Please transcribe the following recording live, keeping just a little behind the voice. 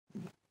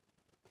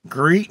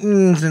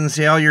Greetings and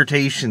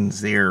salutations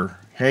there.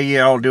 How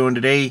y'all doing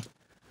today?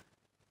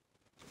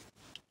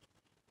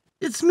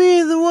 It's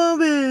me, the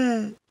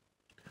Wombat.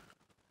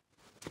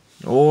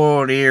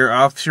 Oh dear,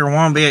 Officer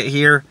Wombat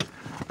here.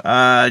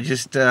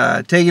 Just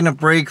taking a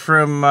break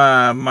from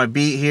my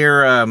beat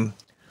here.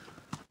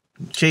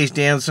 Chased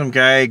down some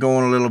guy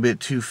going a little bit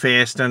too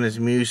fast on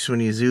his moose when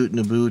he's out in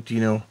the boot, you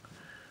know.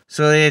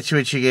 So that's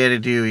what you gotta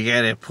do. You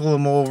gotta pull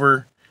him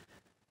over,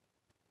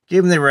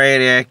 give him the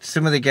riot act.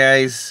 Some of the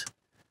guys,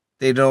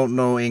 they don't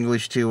know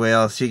English too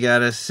well, so you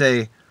gotta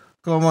say,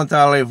 comment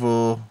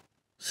allez-vous,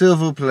 s'il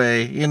vous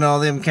plaît, you know,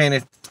 them kind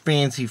of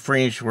fancy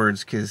French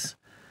words, because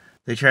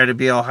they try to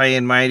be all high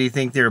and mighty,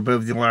 think they're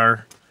above the law.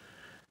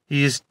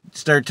 You just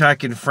start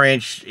talking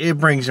French, it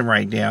brings them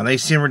right down. They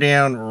simmer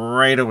down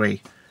right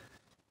away.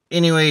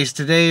 Anyways,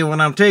 today,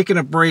 when I'm taking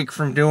a break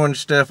from doing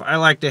stuff, I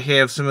like to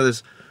have some of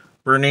this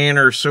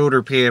banana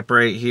soda pap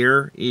right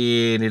here,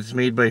 and it's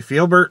made by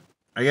Filbert.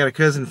 I got a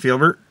cousin,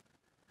 Filbert.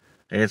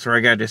 That's where I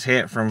got this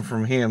hat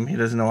from him. He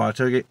doesn't know how I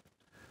took it.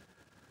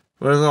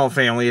 But his whole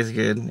family is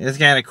good. It's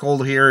kind of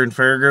cold here in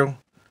Fargo.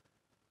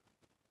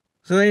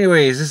 So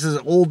anyways, this is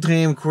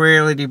old-time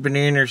quality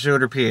banana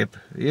soda pap.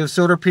 You have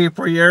soda pap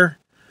where you are?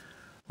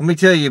 Let me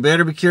tell you, you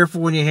better be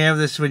careful when you have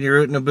this when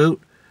you're out in a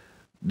boot.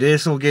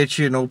 This will get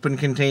you an open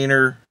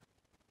container,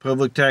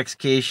 public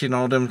intoxication,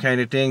 all them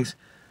kind of things.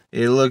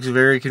 It looks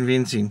very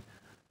convincing.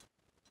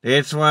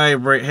 That's why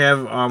I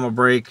have on a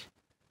break,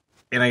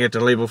 and I got the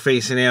label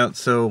facing out,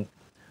 so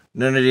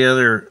none of the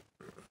other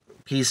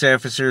peace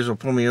officers will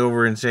pull me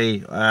over and say,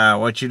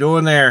 what you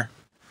doing there?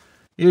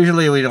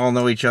 Usually we all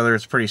know each other.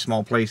 It's a pretty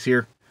small place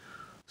here.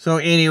 So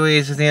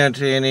anyways,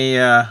 without any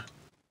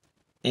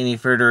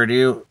further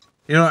ado,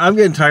 you know, I'm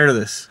getting tired of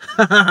this.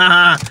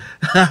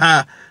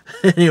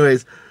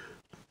 Anyways,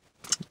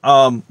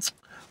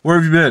 where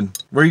have you been?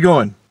 Where are you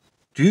going?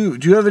 Do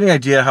you have any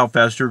idea how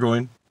fast you're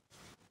going?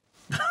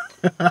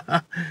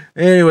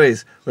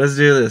 Anyways, let's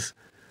do this.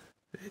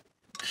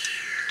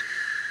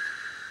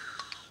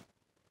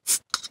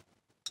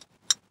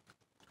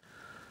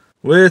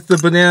 With the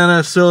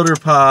banana soda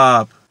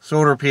pap.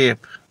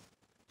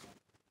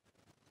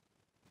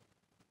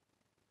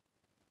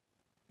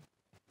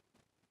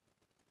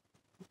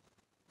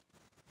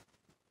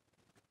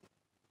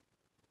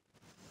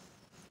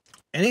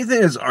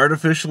 Anything that's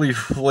artificially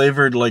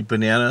flavored like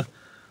banana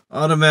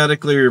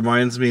automatically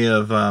reminds me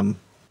of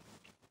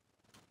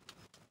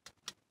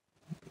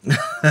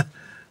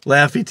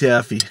Laffy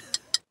Taffy.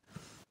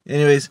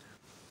 Anyways,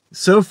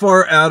 so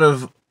far out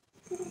of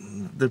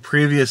the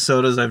previous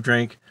sodas I've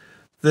drank,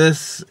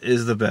 this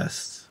is the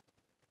best.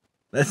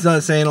 That's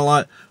not saying a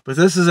lot, but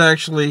this is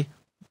actually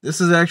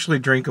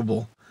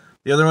drinkable.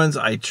 The other ones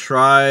I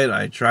tried.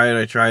 I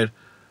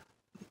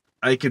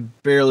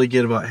could barely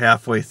get about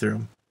halfway through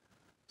them.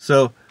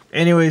 So,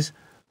 anyways,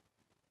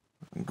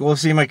 go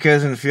see my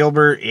cousin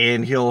Filbert,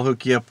 and he'll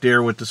hook you up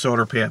there with the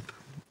soda pap.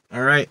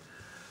 All right.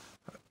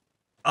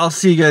 I'll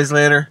see you guys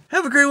later.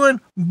 Have a great one.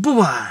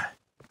 Bye-bye.